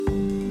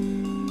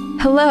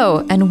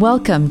Hello, and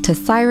welcome to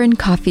Siren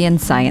Coffee and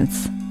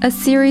Science, a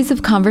series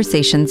of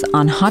conversations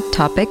on hot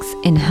topics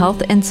in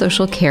health and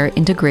social care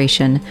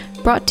integration,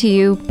 brought to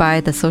you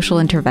by the Social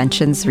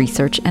Interventions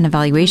Research and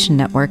Evaluation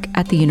Network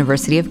at the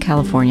University of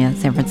California,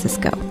 San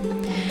Francisco.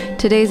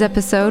 Today's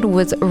episode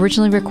was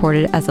originally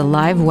recorded as a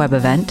live web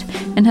event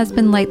and has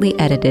been lightly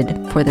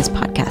edited for this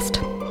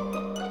podcast.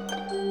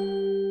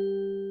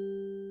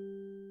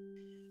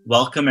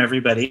 Welcome,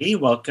 everybody.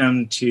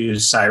 Welcome to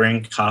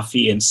Siren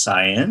Coffee and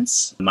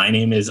Science. My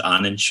name is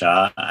Anand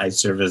Shah. I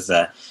serve as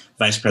the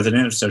Vice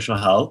President of Social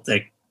Health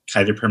at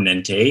Kaiser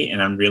Permanente,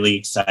 and I'm really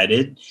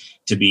excited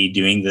to be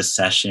doing this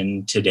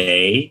session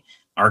today.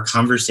 Our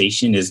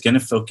conversation is going to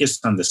focus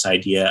on this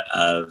idea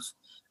of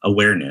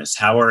awareness.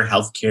 How are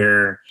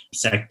healthcare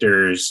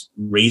sectors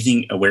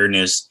raising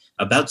awareness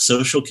about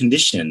social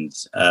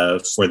conditions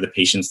for the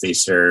patients they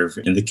serve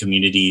in the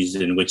communities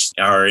in which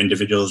our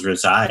individuals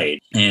reside?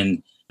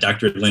 And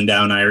Dr.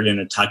 Lindau and I are going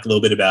to talk a little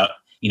bit about,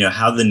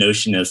 how the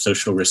notion of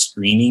social risk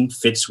screening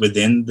fits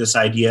within this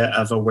idea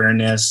of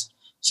awareness,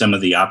 some of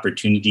the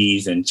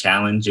opportunities and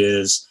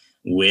challenges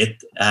with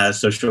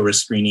social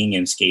risk screening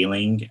and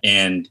scaling,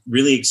 and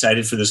really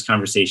excited for this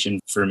conversation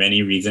for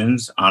many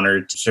reasons.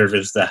 Honored to serve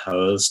as the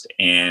host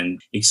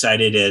and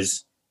excited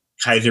as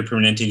Kaiser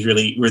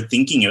Permanente we're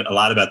thinking a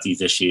lot about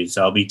these issues.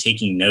 So I'll be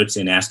taking notes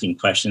and asking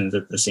questions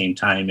at the same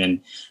time, and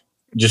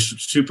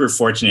just super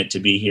fortunate to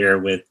be here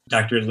with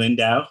Dr.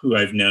 Lindau, who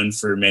I've known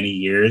for many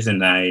years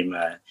and I'm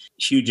a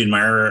huge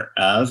admirer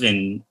of.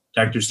 And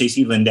Dr.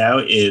 Stacy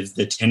Lindau is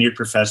the tenured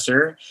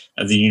professor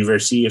of the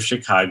University of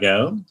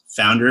Chicago,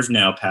 founder of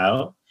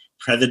NowPow,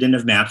 president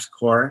of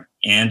MAPSCORE,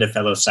 and a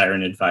fellow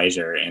Siren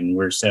advisor. And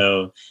we're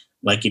so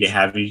lucky to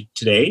have you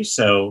today.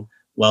 So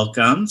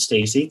welcome,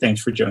 Stacy.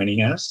 Thanks for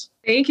joining us.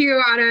 Thank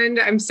you, Anand.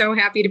 I'm so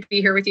happy to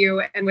be here with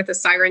you and with the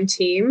Siren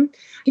team.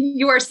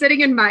 You are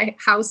sitting in my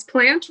house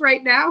plant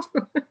right now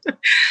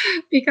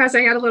because I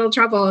had a little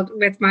trouble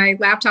with my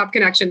laptop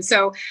connection.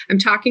 So I'm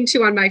talking to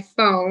you on my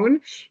phone,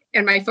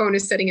 and my phone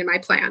is sitting in my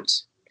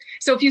plant.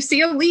 So if you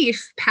see a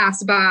leaf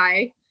pass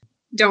by,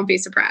 don't be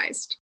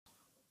surprised.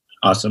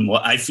 Awesome. Well,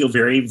 I feel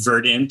very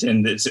verdant,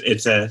 and it's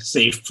a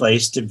safe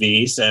place to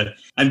be. So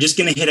I'm just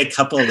going to hit a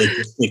couple of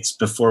logistics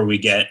before we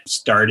get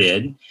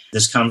started.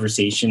 This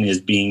conversation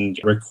is being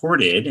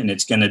recorded, and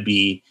it's going to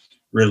be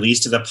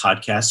released to the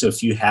podcast. So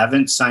if you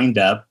haven't signed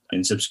up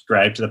and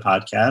subscribed to the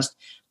podcast,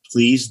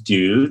 please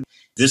do.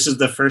 This is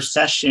the first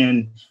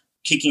session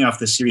kicking off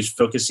the series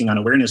focusing on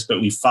awareness,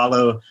 but we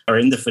follow or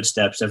in the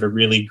footsteps of a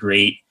really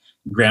great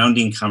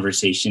grounding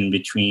conversation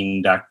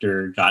between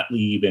Dr.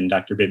 Gottlieb and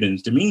Dr.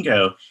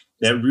 Bibbins-Domingo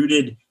that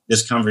rooted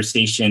this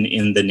conversation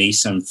in the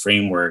NASEM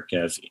framework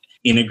of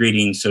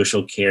integrating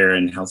social care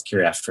and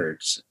healthcare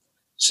efforts.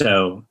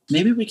 So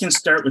maybe we can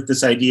start with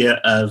this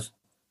idea of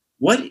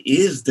what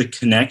is the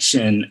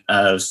connection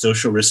of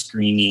social risk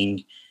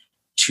screening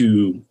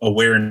to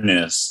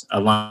awareness,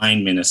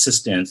 alignment,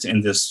 assistance,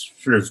 and this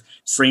sort of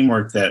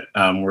framework that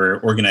we're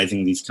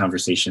organizing these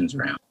conversations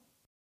around?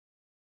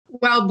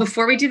 Well,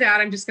 before we do that,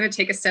 I'm just going to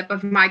take a sip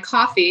of my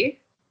coffee,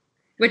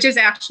 which is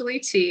actually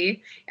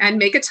tea, and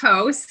make a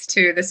toast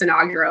to this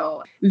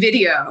inaugural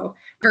video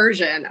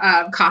version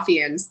of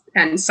Coffee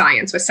and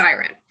Science with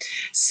Siren.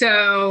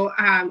 So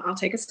I'll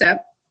take a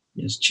sip.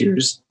 Yes,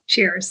 cheers.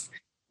 Cheers.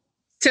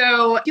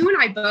 So you and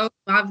I both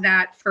love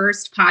that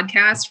first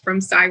podcast from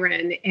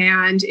Siren.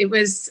 And it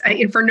was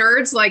for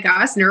nerds like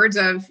us, nerds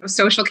of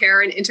social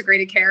care and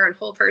integrated care and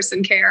whole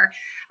person care,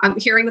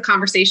 hearing the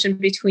conversation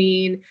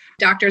between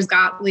Drs.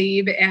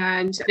 Gottlieb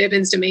and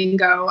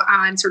Bibbins-Domingo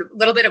on sort of a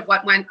little bit of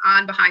what went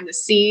on behind the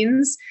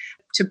scenes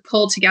to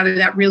pull together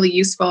that really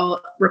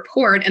useful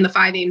report and the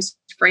 5 Aims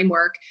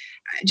framework.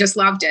 I just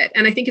loved it.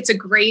 And I think it's a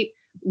great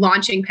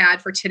launching pad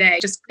for today.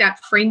 Just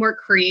that framework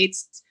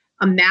creates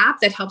a map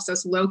that helps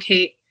us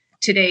locate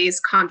today's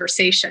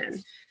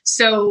conversation.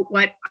 So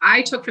what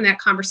I took from that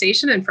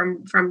conversation and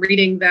from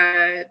reading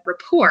the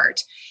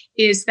report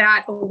is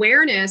that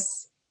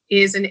awareness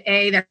is an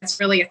A that's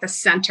really at the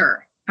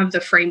center of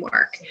the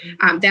framework.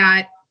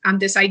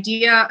 This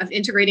idea of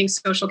integrating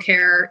social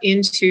care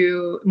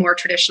into more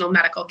traditional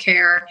medical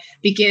care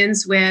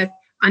begins with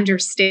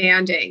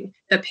understanding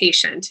the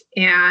patient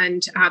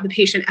and the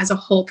patient as a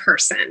whole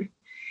person.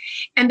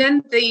 And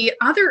then the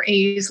other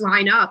A's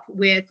line up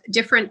with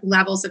different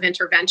levels of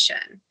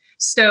intervention.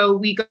 So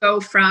we go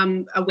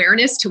from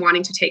awareness to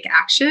wanting to take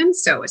action.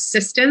 So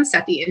assistance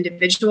at the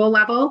individual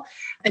level,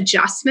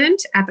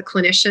 adjustment at the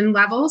clinician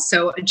level.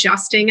 So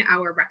adjusting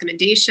our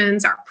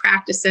recommendations, our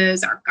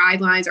practices, our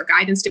guidelines, our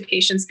guidance to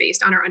patients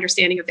based on our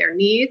understanding of their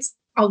needs.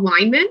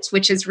 Alignment,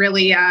 which is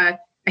really, I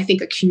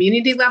think, a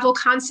community level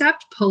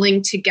concept,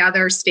 pulling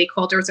together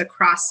stakeholders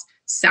across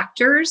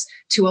sectors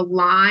to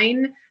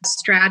align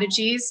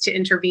strategies to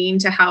intervene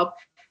to help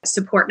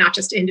support not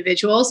just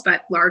individuals,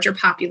 but larger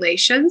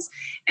populations.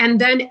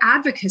 And then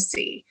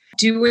advocacy,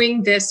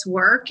 doing this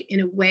work in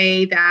a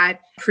way that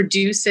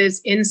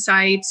produces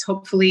insights,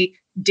 hopefully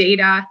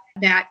data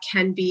that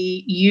can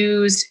be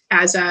used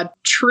as a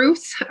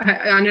truth,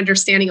 an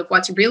understanding of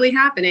what's really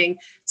happening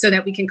so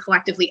that we can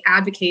collectively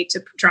advocate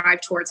to drive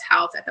towards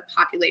health at the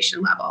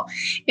population level.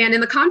 And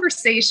in the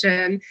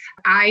conversation,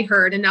 I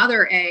heard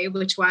another A,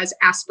 which was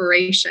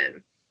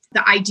aspiration.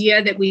 The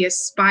idea that we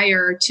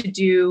aspire to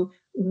do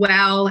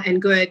well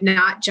and good,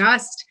 not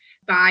just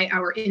by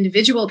our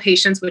individual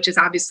patients, which is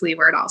obviously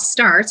where it all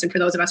starts. And for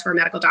those of us who are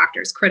medical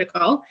doctors,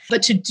 critical,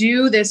 but to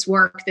do this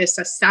work, this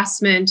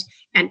assessment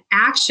and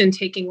action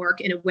taking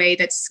work in a way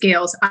that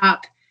scales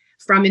up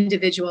from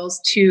individuals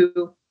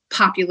to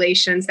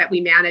populations that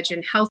we manage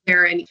in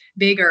healthcare and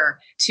bigger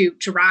to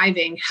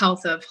driving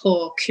health of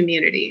whole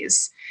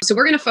communities. So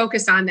we're going to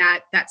focus on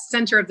that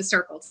center of the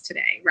circles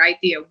today, right?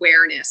 The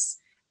awareness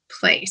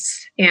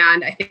place.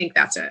 And I think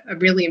that's a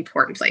really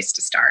important place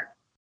to start.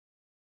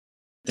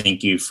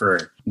 Thank you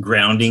for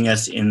grounding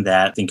us in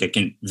that. I think I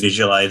can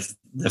visualize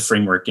the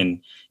framework,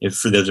 and if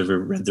for those of you who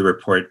read the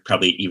report,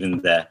 probably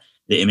even the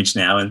image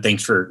now. And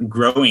thanks for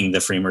growing the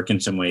framework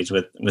in some ways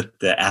with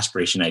the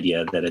aspiration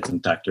idea that I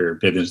think Dr.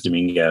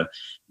 Bivens-Domingo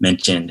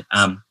mentioned.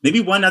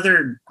 Maybe one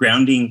other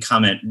grounding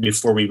comment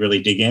before we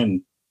really dig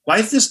in. Why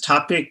does this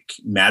topic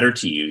matter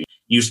to you?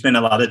 You spend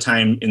a lot of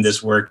time in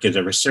this work as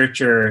a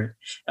researcher,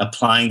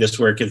 applying this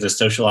work as a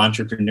social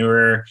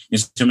entrepreneur in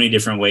so many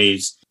different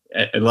ways.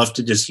 I'd love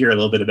to just hear a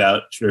little bit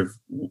about sort of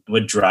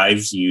what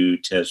drives you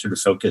to sort of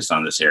focus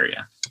on this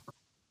area.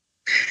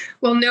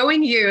 Well,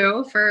 knowing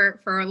you for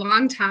a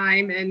long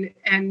time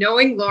and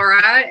knowing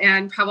Laura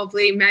and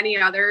probably many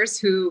others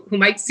who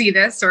might see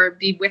this or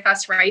be with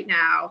us right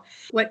now,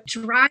 what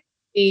drives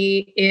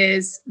me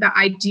is the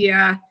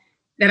idea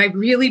that I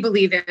really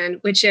believe in,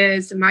 which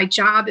is my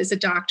job as a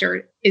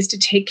doctor is to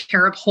take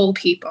care of whole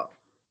people.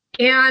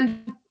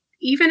 And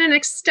even an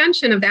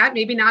extension of that,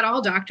 maybe not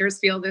all doctors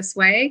feel this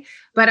way,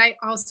 but I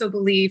also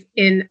believe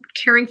in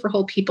caring for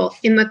whole people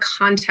in the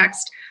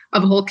context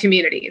of whole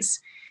communities.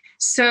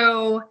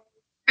 So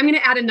I'm going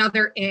to add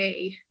another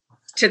A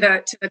to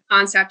the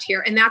concept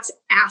here, and that's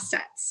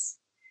assets.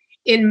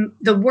 In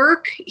the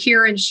work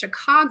here in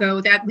Chicago,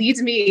 that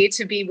leads me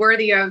to be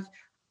worthy of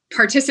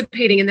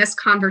participating in this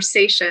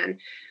conversation.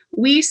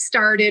 We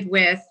started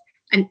with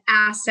an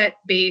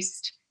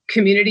asset-based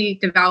community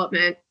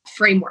development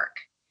framework.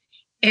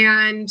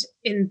 And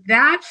in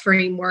that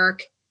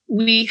framework,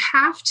 we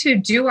have to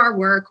do our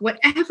work,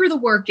 whatever the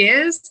work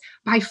is,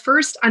 by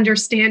first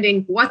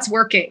understanding what's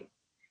working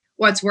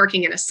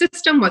in a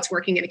system, what's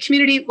working in a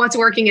community, what's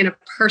working in a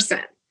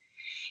person.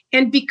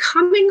 And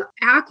becoming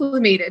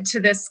acclimated to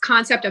this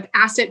concept of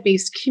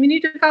asset-based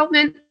community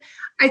development,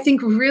 I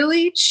think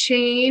really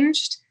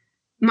changed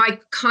my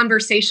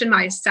conversation,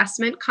 my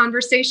assessment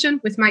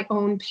conversation with my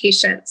own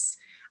patients.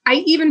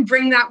 I even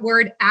bring that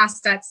word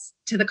assets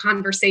to the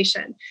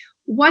conversation.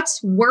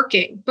 What's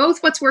working,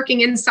 both what's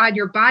working inside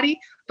your body,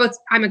 but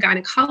I'm a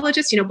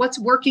gynecologist, what's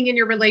working in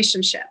your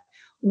relationship?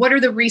 What are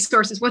the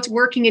resources? What's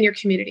working in your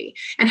community?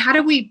 And how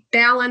do we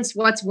balance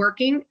what's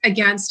working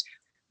against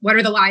what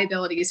are the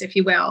liabilities, if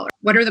you will?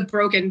 What are the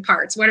broken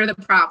parts? What are the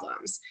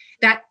problems?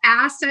 That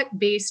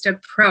asset-based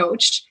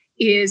approach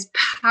is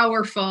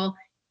powerful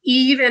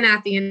even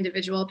at the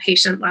individual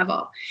patient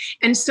level.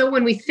 And so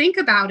when we think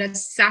about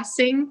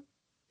assessing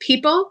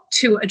people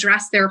to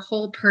address their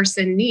whole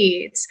person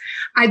needs,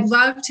 I'd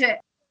love to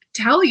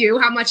tell you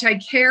how much I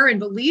care about and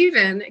believe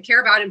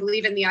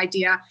in the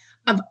idea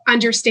of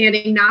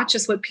understanding not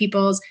just what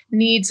people's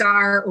needs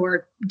are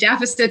or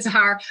deficits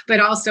are, but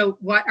also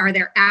what are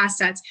their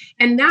assets.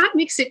 And that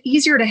makes it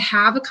easier to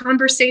have a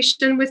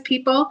conversation with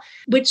people,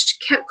 which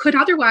could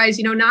otherwise,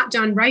 not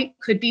done right,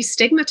 could be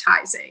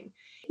stigmatizing.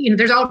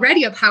 There's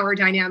already a power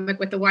dynamic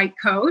with the white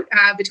coat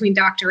between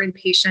doctor and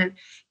patient,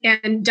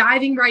 and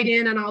diving right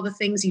in on all the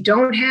things you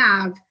don't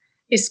have,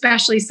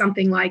 especially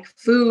something like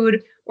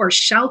food or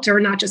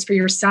shelter, not just for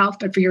yourself,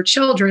 but for your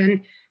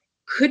children,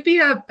 could be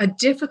a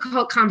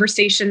difficult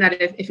conversation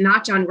that if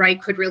not done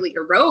right, could really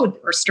erode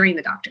or strain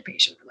the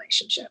doctor-patient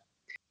relationship.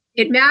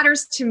 It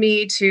matters to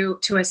me to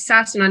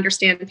assess and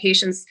understand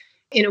patients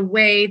in a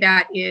way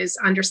that is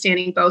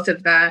understanding both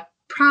of the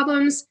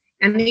problems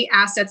and the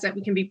assets that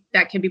can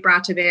be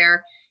brought to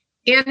bear.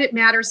 And it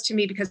matters to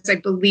me because I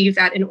believe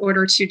that in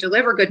order to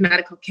deliver good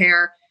medical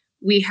care,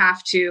 we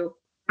have to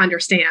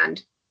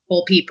understand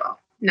whole people,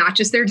 not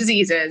just their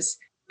diseases,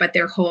 but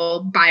their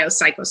whole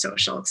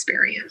biopsychosocial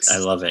experience. I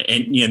love it.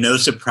 And no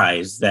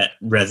surprise that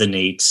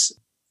resonates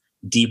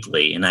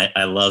deeply. And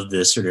I love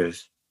this sort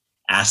of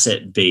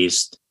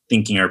asset-based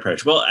thinking or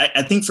approach. Well,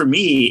 I think for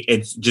me,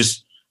 it's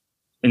just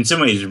in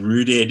some ways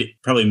rooted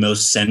probably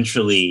most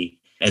centrally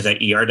as an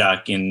ER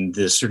doc in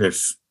this sort of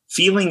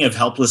feeling of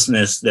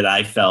helplessness that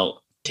I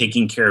felt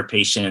taking care of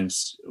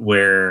patients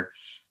where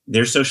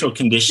their social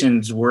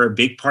conditions were a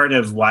big part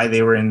of why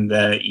they were in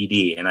the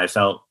ED. And I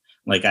felt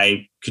like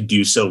I could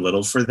do so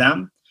little for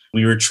them.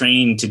 We were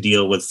trained to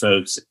deal with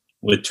folks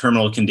with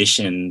terminal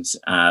conditions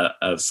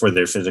for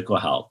their physical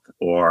health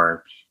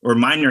or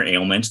minor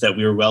ailments that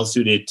we were well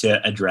suited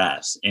to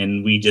address.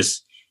 And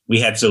we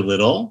had so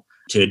little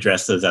to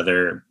address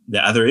the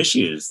other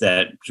issues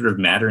that sort of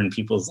matter in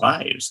people's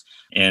lives.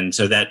 And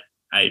so that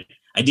I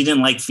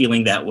didn't like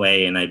feeling that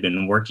way. And I've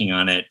been working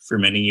on it for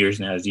many years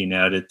now, as you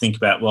know, to think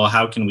about, well,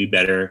 how can we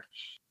better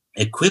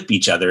equip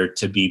each other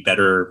to be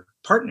better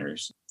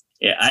partners?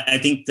 I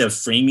think the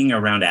framing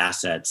around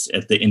assets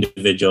at the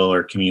individual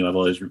or community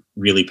level is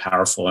really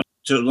powerful.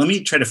 So let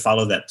me try to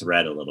follow that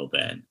thread a little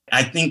bit.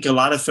 I think a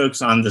lot of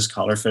folks on this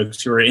call are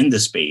folks who are in the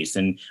space,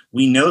 and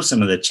we know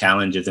some of the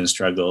challenges and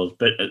struggles,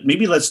 but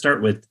maybe let's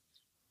start with,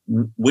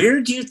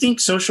 where do you think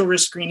social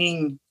risk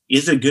screening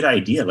is a good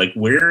idea? Like,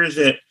 where is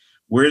it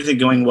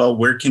going well?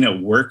 Where can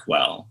it work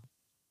well?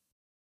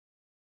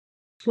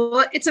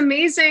 Well, it's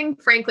amazing,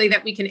 frankly,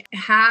 that we can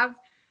have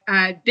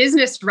a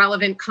business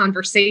relevant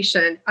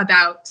conversation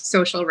about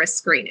social risk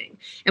screening.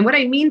 And what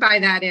I mean by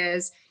that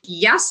is,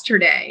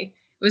 yesterday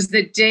was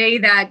the day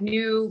that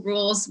new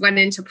rules went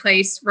into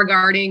place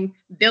regarding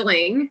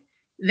billing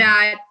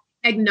that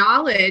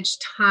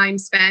acknowledged time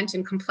spent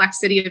and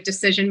complexity of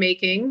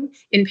decision-making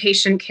in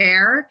patient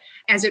care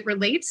as it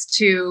relates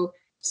to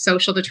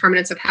social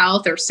determinants of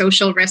health or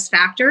social risk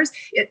factors.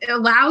 It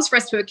allows for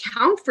us to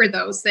account for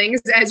those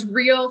things as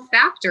real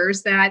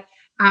factors that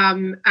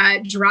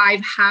drive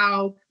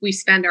how we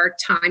spend our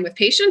time with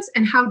patients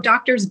and how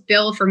doctors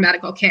bill for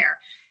medical care.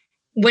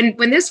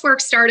 When this work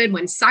started,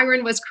 when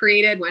Siren was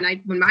created,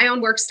 when my own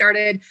work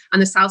started on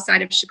the south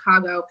side of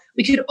Chicago,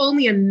 we could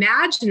only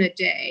imagine a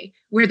day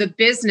where the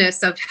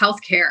business of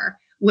healthcare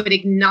would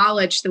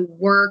acknowledge the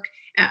work,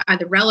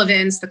 the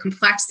relevance, the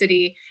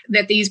complexity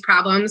that these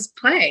problems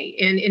play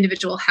in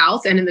individual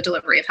health and in the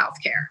delivery of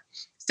healthcare.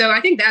 So I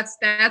think that's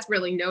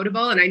really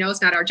notable. And I know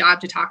it's not our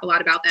job to talk a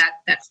lot about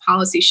that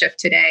policy shift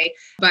today,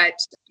 but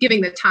given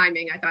the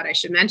timing, I thought I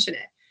should mention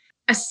it.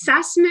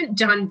 Assessment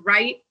done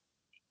right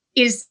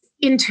is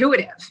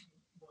intuitive.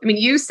 I mean,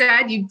 you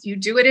said you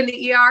do it in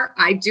the ER.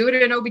 I do it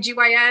in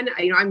OBGYN.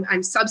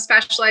 I'm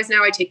subspecialized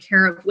now. I take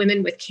care of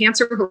women with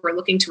cancer who are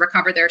looking to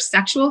recover their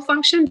sexual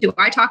function. Do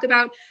I talk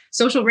about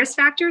social risk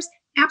factors?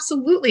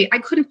 Absolutely. I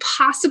couldn't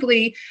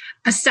possibly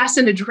assess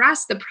and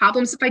address the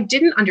problems if I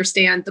didn't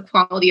understand the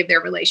quality of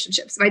their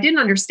relationships, if I didn't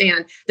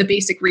understand the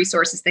basic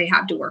resources they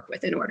have to work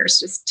with in order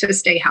to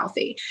stay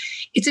healthy.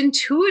 It's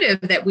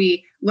intuitive that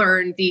we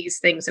learn these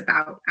things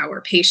about our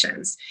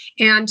patients,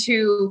 and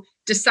to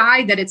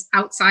decide that it's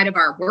outside of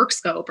our work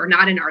scope or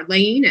not in our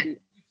lane and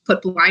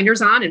put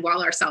blinders on and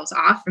wall ourselves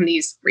off from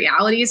these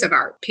realities of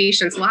our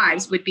patients'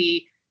 lives would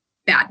be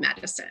bad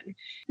medicine.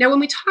 Now, when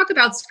we talk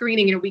about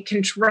screening, we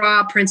can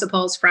draw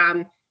principles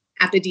from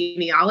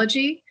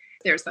epidemiology.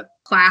 There's the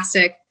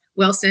classic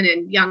Wilson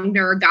and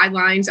Youngner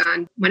guidelines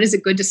on when is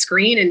it good to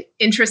screen. And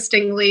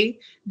interestingly,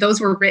 those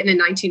were written in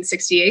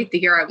 1968, the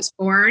year I was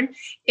born.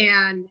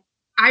 And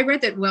I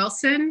read that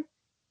Wilson,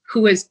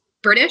 who was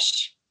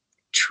British,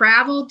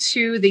 traveled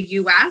to the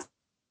US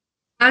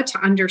to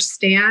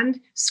understand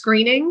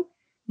screening,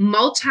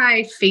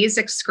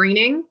 multi-phasic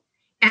screening,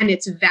 and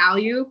its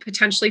value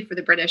potentially for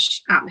the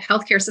British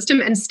healthcare system,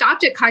 and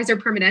stopped at Kaiser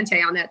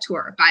Permanente on that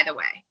tour, by the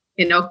way,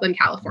 in Oakland,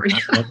 California.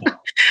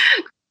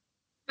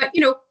 But,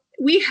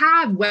 we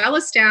have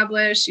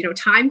well-established,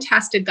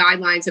 time-tested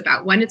guidelines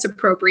about when it's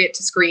appropriate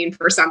to screen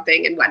for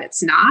something and when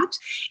it's not.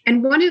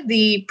 And one of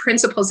the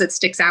principles that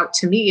sticks out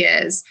to me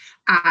is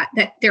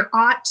that there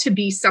ought to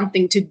be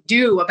something to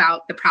do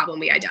about the problem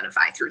we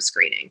identify through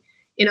screening.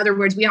 In other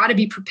words, we ought to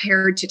be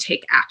prepared to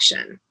take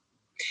action.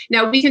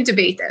 Now, we can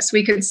debate this.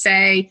 We could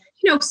say,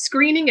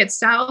 screening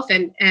itself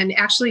and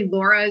actually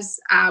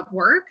Laura's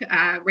work,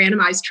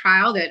 randomized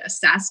trial that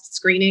assessed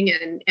screening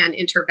and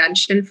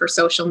intervention for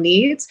social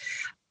needs,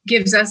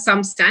 gives us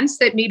some sense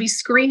that maybe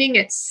screening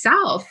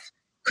itself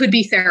could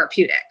be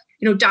therapeutic.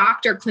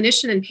 Doctor,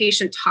 clinician, and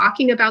patient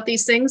talking about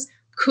these things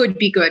could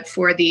be good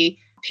for the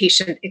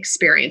patient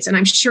experience. And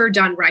I'm sure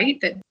done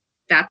right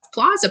that's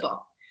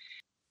plausible.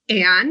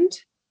 And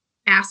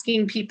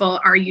asking people,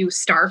 are you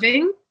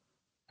starving?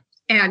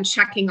 And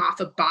checking off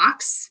a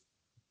box,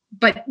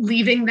 but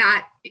leaving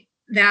that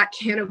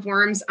can of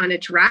worms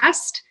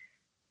unaddressed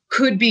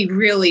could be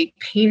really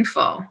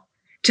painful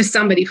to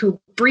somebody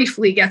who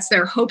briefly gets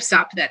their hopes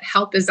up that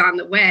help is on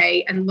the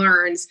way and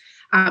learns,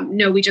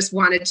 no, we just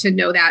wanted to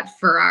know that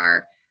for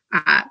our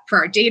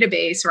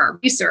database or our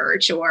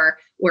research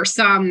or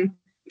some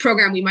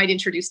program we might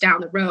introduce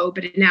down the road,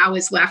 but it now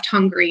is left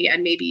hungry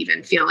and maybe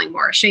even feeling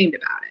more ashamed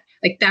about it.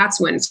 Like, that's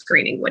when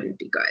screening wouldn't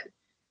be good.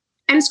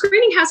 And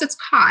screening has its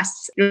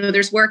costs.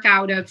 There's work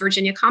out of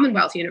Virginia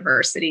Commonwealth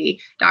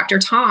University, Dr.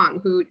 Tong,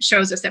 who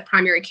shows us that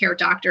primary care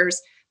doctors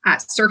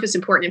surface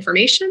important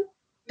information,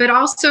 but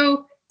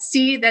also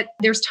see that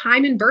there's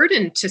time and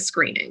burden to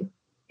screening.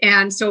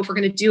 And so if we're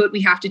going to do it,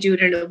 we have to do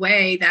it in a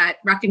way that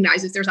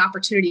recognizes there's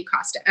opportunity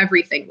cost to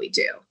everything we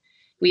do.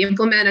 We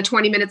implement a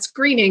 20-minute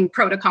screening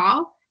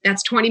protocol.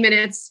 That's 20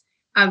 minutes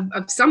of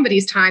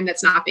somebody's time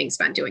that's not being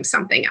spent doing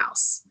something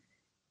else.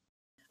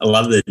 A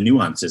lot of the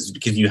nuances,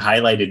 because you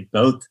highlighted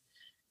both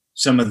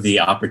some of the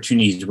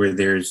opportunities where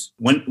there's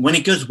when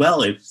it goes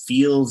well, it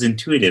feels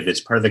intuitive. It's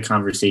part of the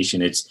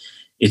conversation. It's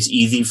it's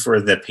easy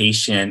for the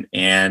patient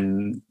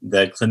and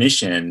the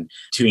clinician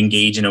to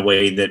engage in a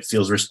way that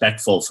feels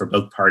respectful for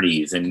both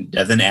parties and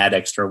doesn't add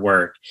extra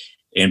work,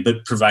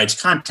 but provides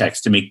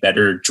context to make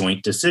better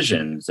joint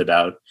decisions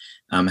about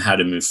how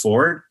to move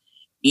forward.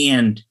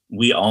 And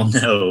we all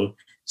know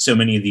so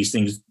many of these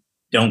things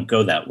don't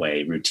go that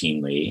way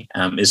routinely,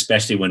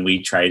 especially when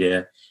we try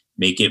to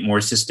make it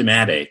more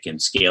systematic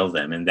and scale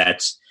them. And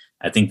that's,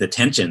 I think, the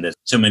tension that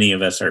so many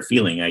of us are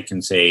feeling. I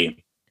can say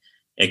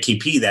at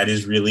KP, that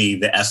is really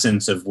the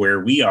essence of where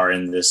we are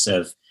in this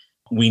of,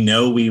 we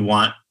know we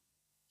want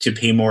to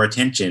pay more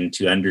attention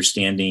to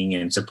understanding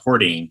and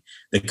supporting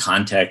the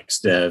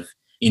context of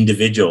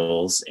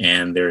individuals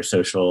and their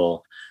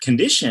social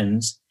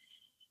conditions.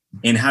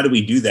 And how do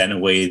we do that in a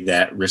way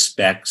that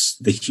respects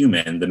the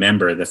human, the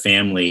member, the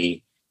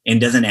family, and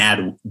doesn't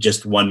add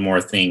just one more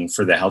thing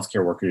for the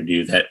healthcare worker to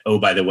do that, oh,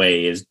 by the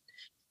way, is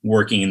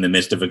working in the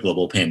midst of a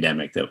global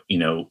pandemic that,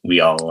 we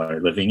all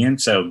are living in.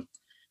 So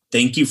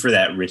thank you for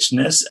that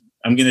richness.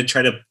 I'm going to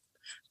try to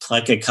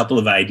pluck a couple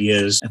of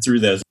ideas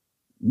through those.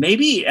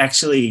 Maybe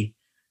we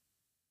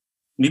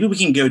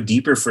can go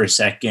deeper for a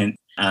second.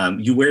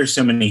 You wear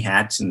so many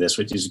hats in this,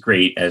 which is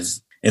great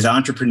as an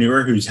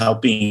entrepreneur who's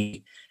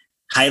helping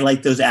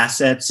highlight those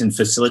assets and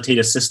facilitate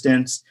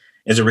assistance,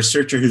 as a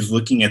researcher who's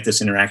looking at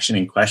this interaction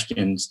and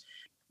questions.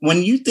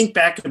 When you think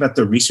back about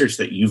the research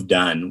that you've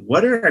done,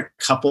 what are a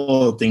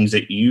couple of things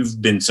that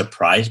you've been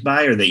surprised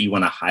by or that you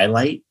want to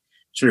highlight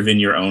sort of in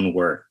your own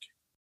work?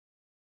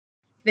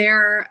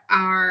 There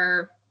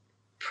are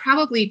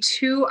probably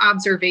two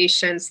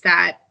observations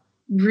that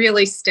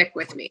really stick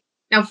with me.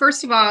 Now,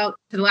 first of all,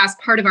 to the last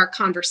part of our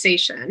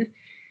conversation,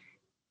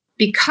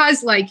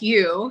 because like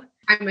you,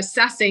 I'm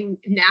assessing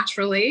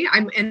naturally,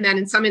 and then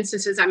in some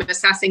instances, I'm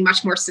assessing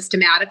much more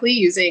systematically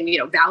using,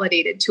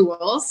 validated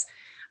tools.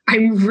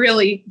 I'm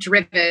really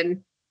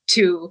driven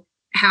to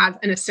have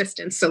an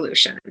assistance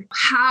solution.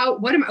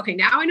 Okay,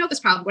 now I know this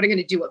problem. What am I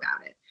going to do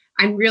about it?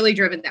 I'm really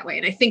driven that way.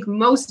 And I think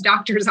most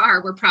doctors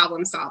we're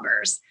problem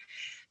solvers.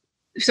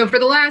 So for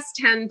the last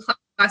 10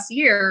 plus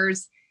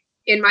years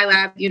in my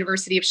lab,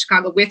 University of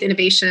Chicago, with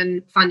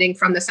innovation funding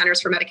from the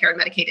Centers for Medicare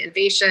and Medicaid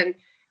Innovation,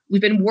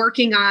 we've been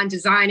working on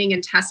designing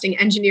and testing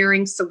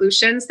engineering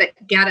solutions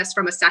that get us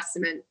from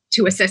assessment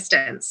to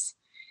assistance.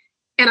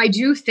 And I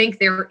do think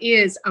there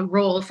is a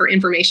role for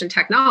information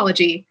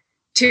technology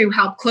to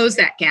help close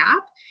that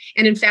gap.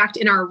 And in fact,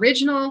 in our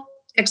original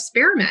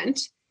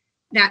experiment,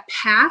 that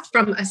path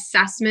from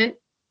assessment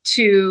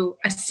to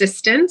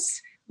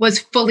assistance was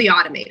fully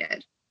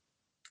automated.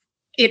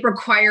 It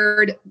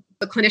required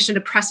the clinician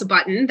to press a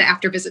button, the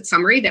after visit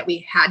summary that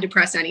we had to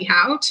press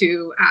anyhow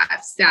to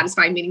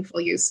satisfy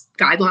meaningful use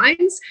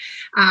guidelines.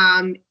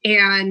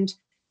 And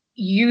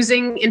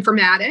using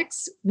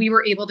informatics, we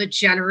were able to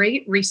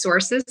generate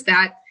resources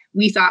that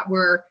we thought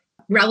were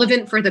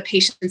relevant for the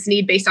patient's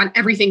need based on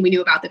everything we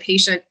knew about the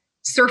patient,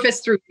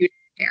 surfaced through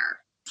care.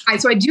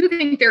 So I do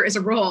think there is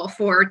a role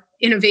for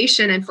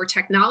innovation and for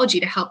technology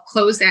to help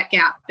close that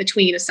gap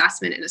between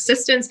assessment and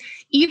assistance,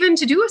 even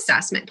to do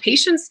assessment.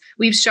 Patients,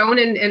 we've shown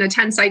in a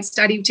 10-site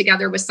study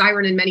together with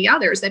Siren and many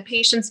others, that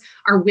patients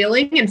are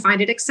willing and find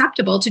it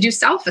acceptable to do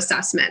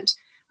self-assessment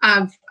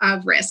of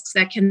risks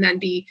that can then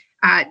be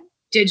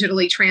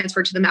digitally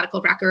transferred to the medical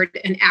record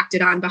and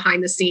acted on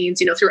behind the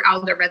scenes, through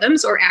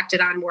algorithms, or acted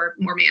on more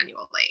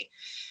manually.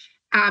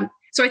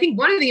 So I think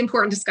one of the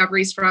important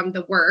discoveries from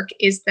the work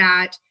is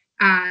that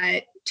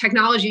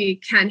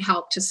technology can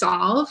help to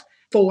solve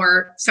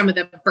for some of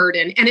the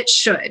burden, and it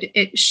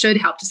should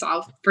help to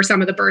solve for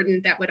some of the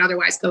burden that would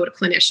otherwise go to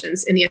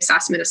clinicians in the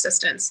assessment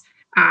assistance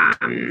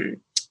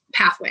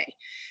pathway.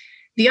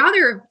 The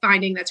other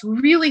finding that's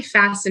really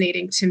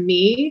fascinating to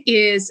me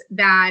is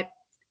that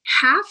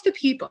half the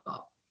people,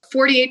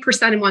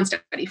 48% in one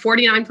study,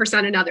 49%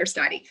 in another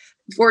study,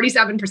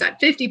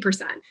 47%,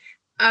 50%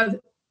 of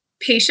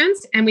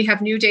patients, and we have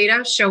new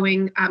data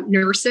showing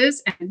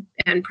nurses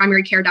and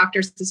primary care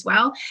doctors as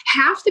well,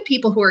 half the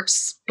people who are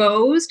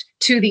exposed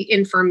to the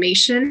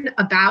information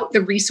about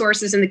the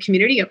resources in the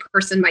community a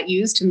person might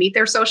use to meet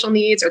their social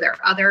needs or their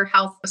other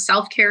health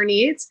self-care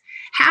needs,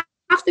 half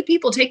the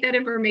people take that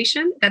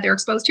information that they're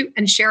exposed to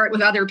and share it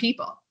with other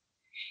people.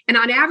 And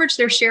on average,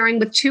 they're sharing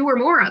with 2 or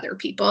more other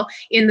people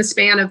in the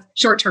span of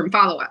short-term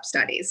follow-up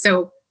studies.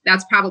 So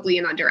that's probably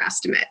an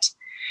underestimate.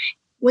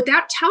 What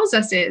that tells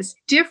us is,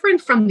 different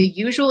from the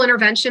usual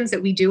interventions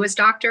that we do as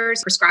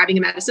doctors, prescribing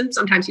a medicine.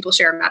 Sometimes people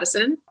share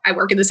medicine. I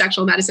work in the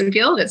sexual medicine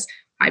field.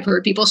 I've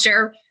heard people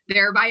share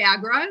their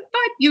Viagra,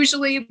 but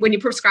usually when you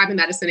prescribe a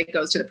medicine, it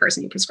goes to the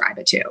person you prescribe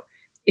it to.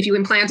 If you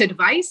implant a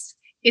device,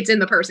 it's in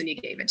the person you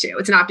gave it to.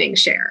 It's not being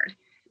shared.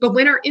 But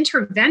when our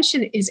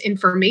intervention is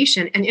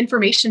information, and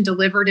information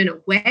delivered in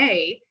a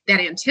way that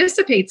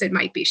anticipates it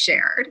might be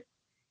shared,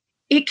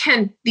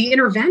 the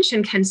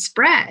intervention can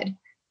spread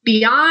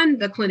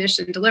beyond the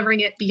clinician delivering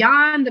it,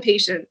 beyond the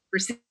patient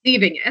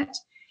receiving it,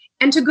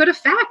 and to good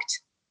effect.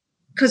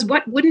 Because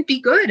what wouldn't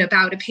be good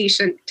about a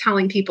patient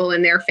telling people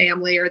in their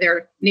family or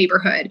their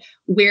neighborhood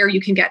where you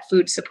can get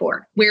food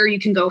support, where you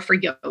can go for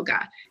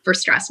yoga, for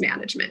stress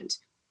management?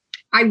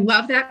 I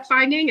love that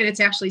finding, and it's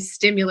actually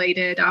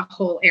stimulated a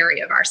whole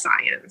area of our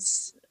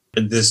science.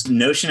 This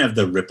notion of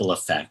the ripple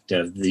effect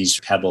of these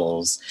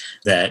pebbles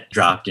that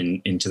dropped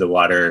into the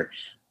water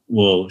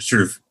will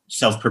sort of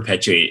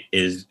self-perpetuate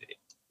is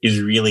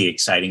really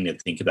exciting to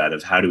think about,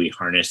 of how do we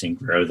harness and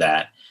grow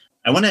that.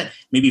 I want to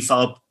maybe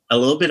follow up a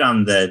little bit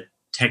on the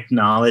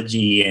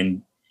technology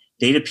and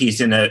data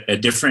piece in a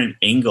different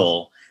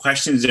angle.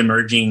 Questions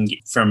emerging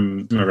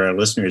from some of our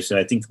listeners. So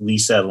I think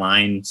Lisa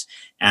Lines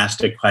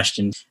asked a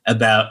question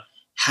about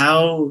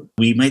how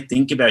we might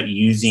think about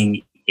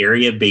using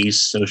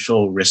area-based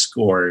social risk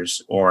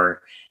scores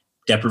or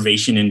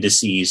deprivation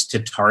indices to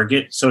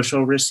target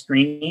social risk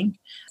screening.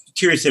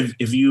 Curious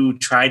if you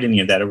tried any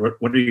of that, or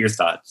what are your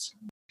thoughts?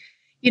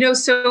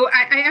 So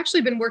I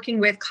actually been working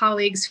with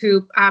colleagues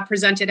who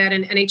presented at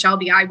an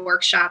NHLBI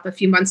workshop a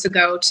few months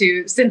ago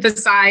to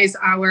synthesize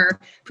our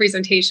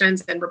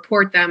presentations and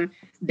report them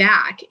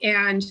back.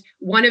 And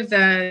one of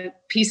the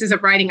pieces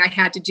of writing I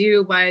had to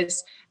do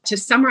was to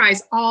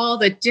summarize all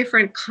the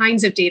different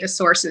kinds of data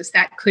sources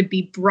that could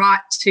be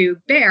brought to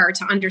bear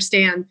to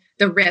understand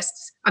the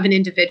risks of an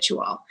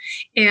individual.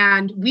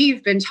 And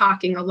we've been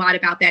talking a lot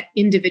about that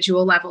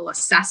individual level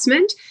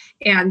assessment.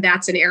 And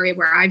that's an area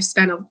where I've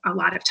spent a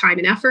lot of time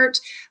and effort.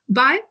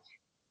 But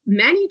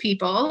many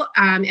people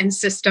and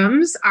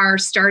systems are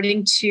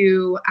starting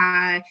to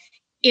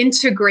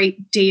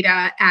integrate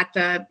data at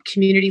the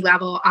community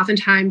level.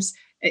 Oftentimes,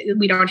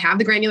 we don't have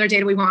the granular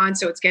data we want,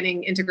 so it's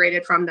getting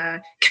integrated from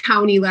the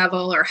county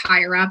level or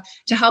higher up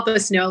to help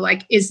us know,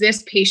 like, is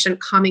this patient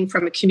coming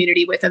from a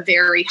community with a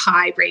very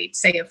high rate,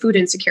 say, of food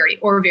insecurity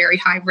or very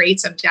high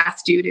rates of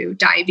death due to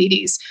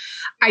diabetes?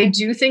 I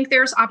do think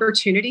there's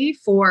opportunity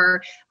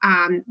for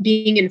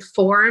being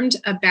informed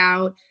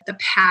about the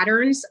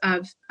patterns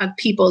of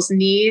people's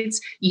needs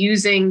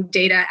using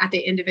data at the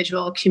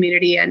individual,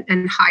 community,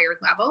 and higher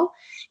level.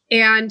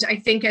 And I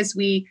think as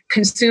we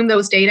consume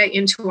those data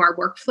into our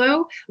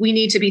workflow, we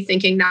need to be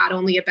thinking not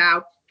only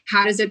about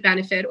how does it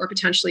benefit or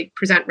potentially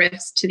present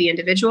risk to the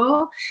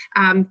individual,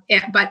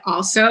 but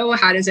also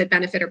how does it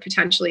benefit or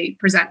potentially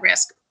present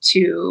risk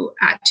to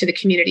the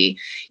community.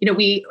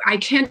 I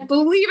can't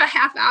believe a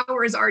half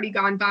hour has already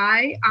gone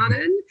by,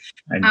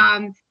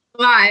 Anand.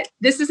 But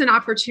this is an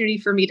opportunity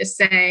for me to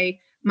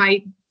say,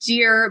 my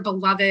dear,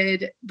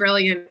 beloved,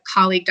 brilliant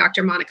colleague,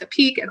 Dr. Monica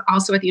Peak, and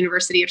also at the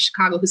University of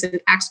Chicago, who's an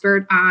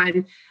expert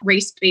on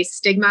race-based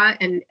stigma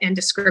and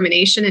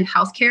discrimination in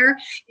healthcare,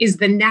 is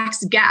the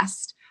next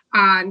guest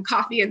on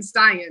Coffee and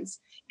Science.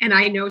 And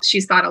I know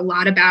she's thought a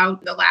lot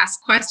about the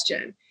last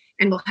question,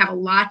 and will have a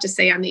lot to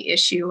say on the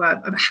issue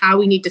of how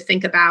we need to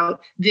think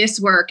about this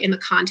work in the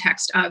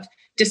context of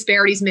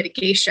disparities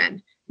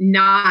mitigation,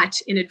 not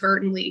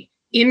inadvertently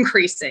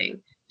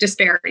increasing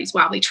disparities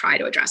while we try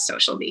to address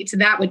social needs.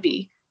 That would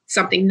be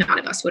something none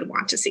of us would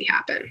want to see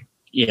happen.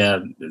 Yeah,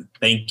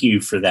 thank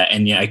you for that.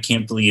 And yeah, I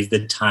can't believe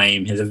the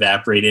time has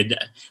evaporated.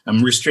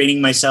 I'm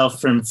restraining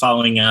myself from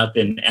following up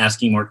and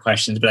asking more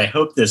questions, but I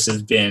hope this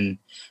has been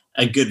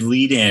a good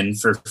lead-in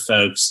for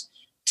folks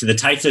to the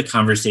types of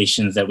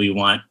conversations that we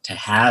want to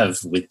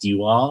have with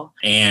you all.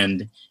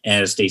 And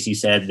as Stacey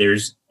said,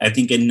 there's, I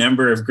think, a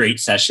number of great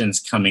sessions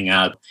coming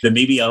up. But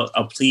maybe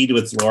I'll plead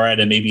with Laura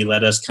to maybe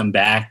let us come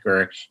back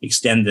or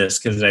extend this,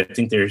 because I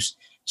think there's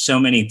so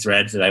many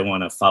threads that I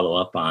want to follow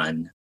up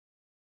on.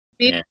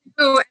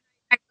 So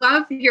I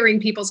love hearing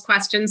people's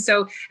questions.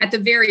 So at the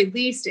very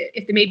least,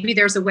 if maybe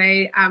there's a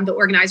way the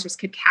organizers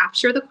could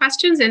capture the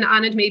questions, and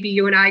Anand, maybe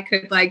you and I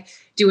could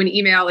do an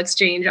email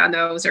exchange on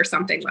those or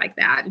something like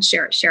that, and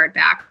share it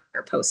back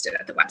or post it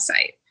at the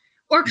website,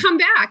 or come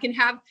back and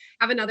have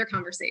another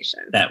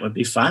conversation. That would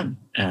be fun.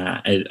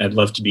 I'd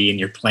love to be in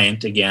your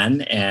plant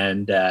again.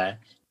 And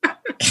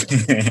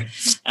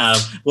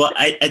well,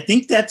 I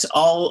think that's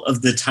all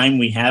of the time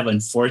we have,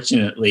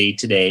 unfortunately,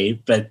 today.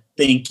 But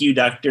thank you,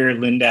 Dr.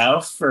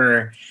 Lindau,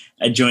 for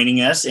joining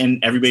us,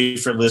 and everybody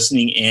for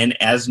listening in.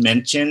 As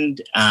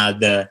mentioned,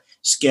 the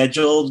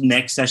scheduled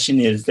next session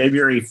is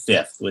February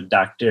 5th with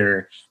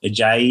Dr.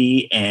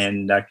 Ajayi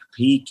and Dr.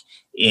 Peak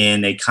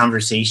in a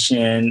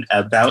conversation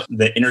about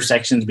the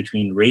intersections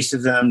between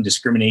racism,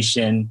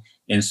 discrimination,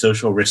 and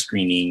social risk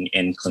screening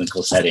in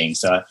clinical settings.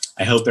 So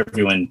I hope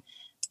everyone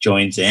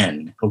joins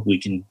in. Hope we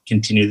can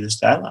continue this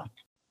dialogue.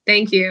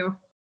 Thank you.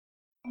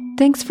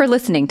 Thanks for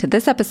listening to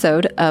this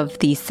episode of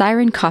the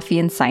Siren Coffee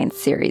and Science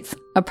series,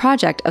 a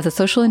project of the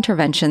Social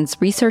Interventions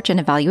Research and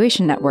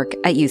Evaluation Network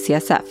at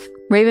UCSF.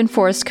 Raven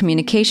Forest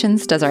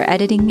Communications does our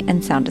editing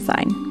and sound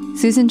design.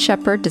 Susan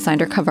Shepard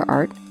designed our cover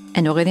art,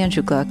 and Aurélien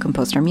Jucla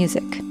composed our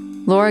music.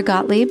 Laura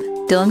Gottlieb,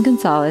 Dylan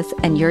Gonzalez,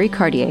 and Yuri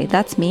Cartier,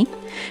 that's me,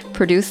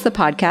 produced the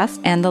podcast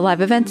and the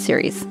live event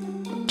series.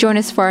 Join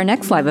us for our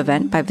next live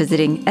event by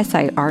visiting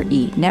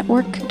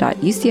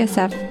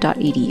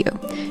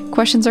sirenetwork.ucsf.edu.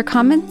 Questions or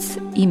comments?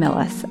 Email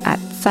us at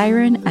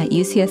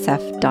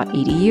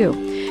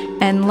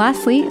siren@ucsf.edu. And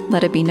lastly,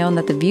 let it be known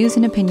that the views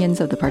and opinions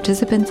of the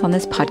participants on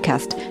this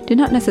podcast do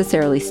not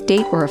necessarily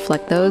state or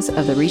reflect those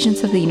of the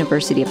Regents of the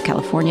University of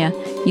California,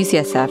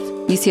 UCSF,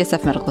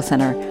 UCSF Medical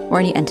Center, or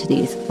any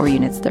entities or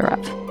units thereof.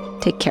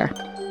 Take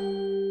care.